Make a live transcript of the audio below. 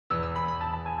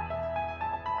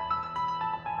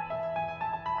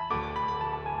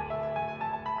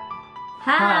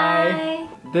Hi!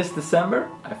 This December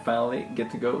I finally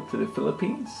get to go to the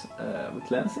Philippines with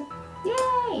Lendsy.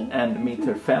 Yay! And meet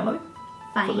her family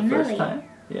for the first time.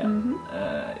 Yeah.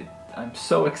 I'm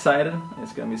so excited.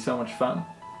 It's gonna be so much fun.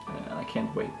 I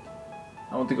can't wait.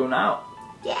 I want to go now.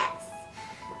 Yes!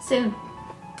 Soon.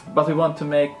 But we want to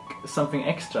make something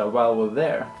extra while we're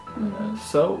there.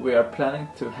 So we are planning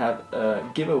to have a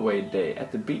giveaway day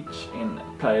at the beach in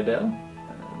Plaridel,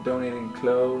 donating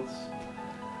clothes,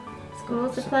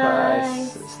 school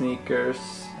supplies,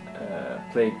 sneakers,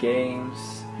 play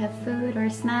games, have food or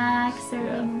snacks,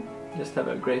 serving. Yeah, just have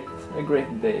a great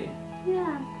day.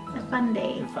 Yeah, a fun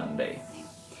day. A fun day.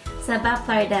 So about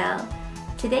Plaridel,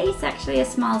 today is actually a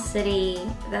small city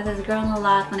that has grown a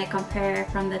lot when I compare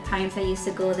from the times I used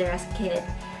to go there as a kid.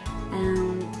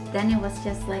 Then it was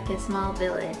just like a small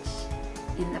village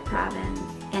in the province.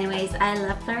 Anyways, I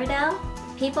love Plaridel.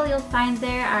 People you'll find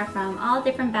there are from all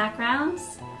different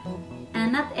backgrounds,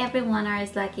 and not everyone are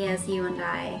as lucky as you and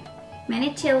I.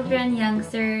 Many children,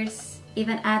 youngsters,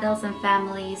 even adults and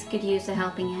families could use a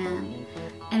helping hand,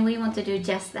 and we want to do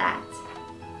just that.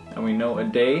 And we know a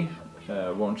day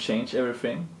won't change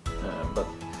everything, but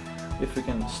if we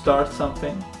can start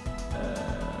something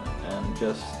and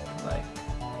just like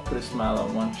put a smile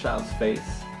on one child's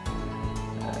face,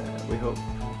 we hope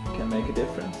it can make a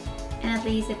difference. And at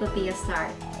least it would be a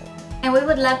start. And we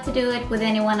would love to do it with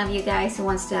any one of you guys who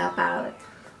wants to help out.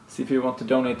 So if you want to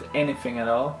donate anything at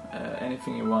all,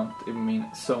 anything you want, it would mean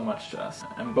so much to us.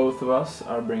 And both of us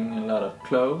are bringing a lot of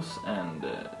clothes and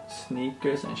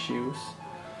sneakers and shoes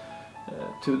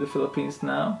to the Philippines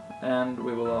now. And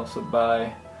we will also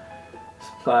buy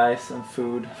supplies and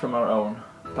food from our own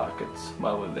pockets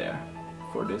while we're there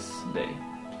for this day.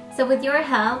 So with your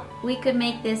help, we could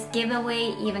make this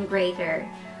giveaway even greater.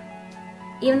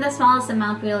 Even the smallest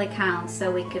amount really counts,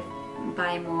 so we could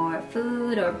buy more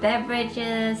food or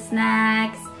beverages,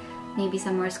 snacks, maybe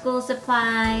some more school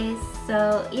supplies.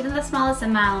 So even the smallest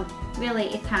amount, really,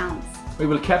 it counts. We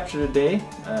will capture the day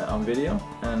on video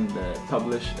and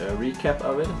publish a recap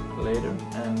of it later.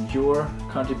 And your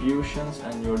contributions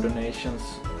and your donations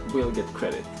will get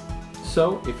credit.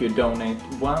 So if you donate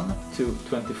 $1 to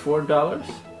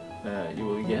 $24, you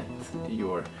will get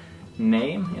your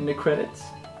name in the credits.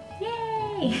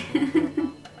 Yay!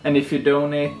 And if you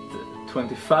donate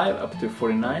 $25 up to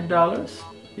 $49,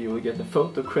 you will get a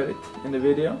photo credit in the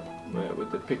video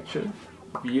with the picture,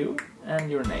 you, and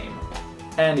your name.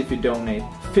 And if you donate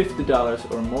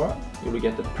 $50 or more, you will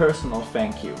get a personal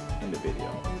thank you in the video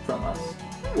from us,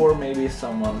 or maybe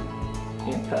someone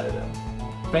in Plaridel.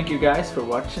 Thank you guys for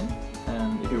watching,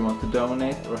 and if you want to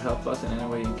donate or help us in any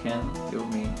way you can, it will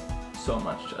mean so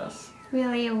much to us.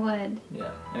 Really, it would.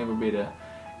 Yeah, and it will be the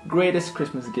greatest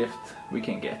Christmas gift we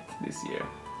can get this year.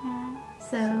 Yeah.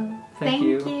 So thank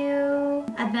you.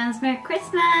 Advance Merry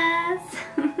Christmas!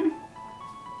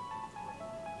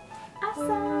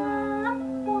 Awesome!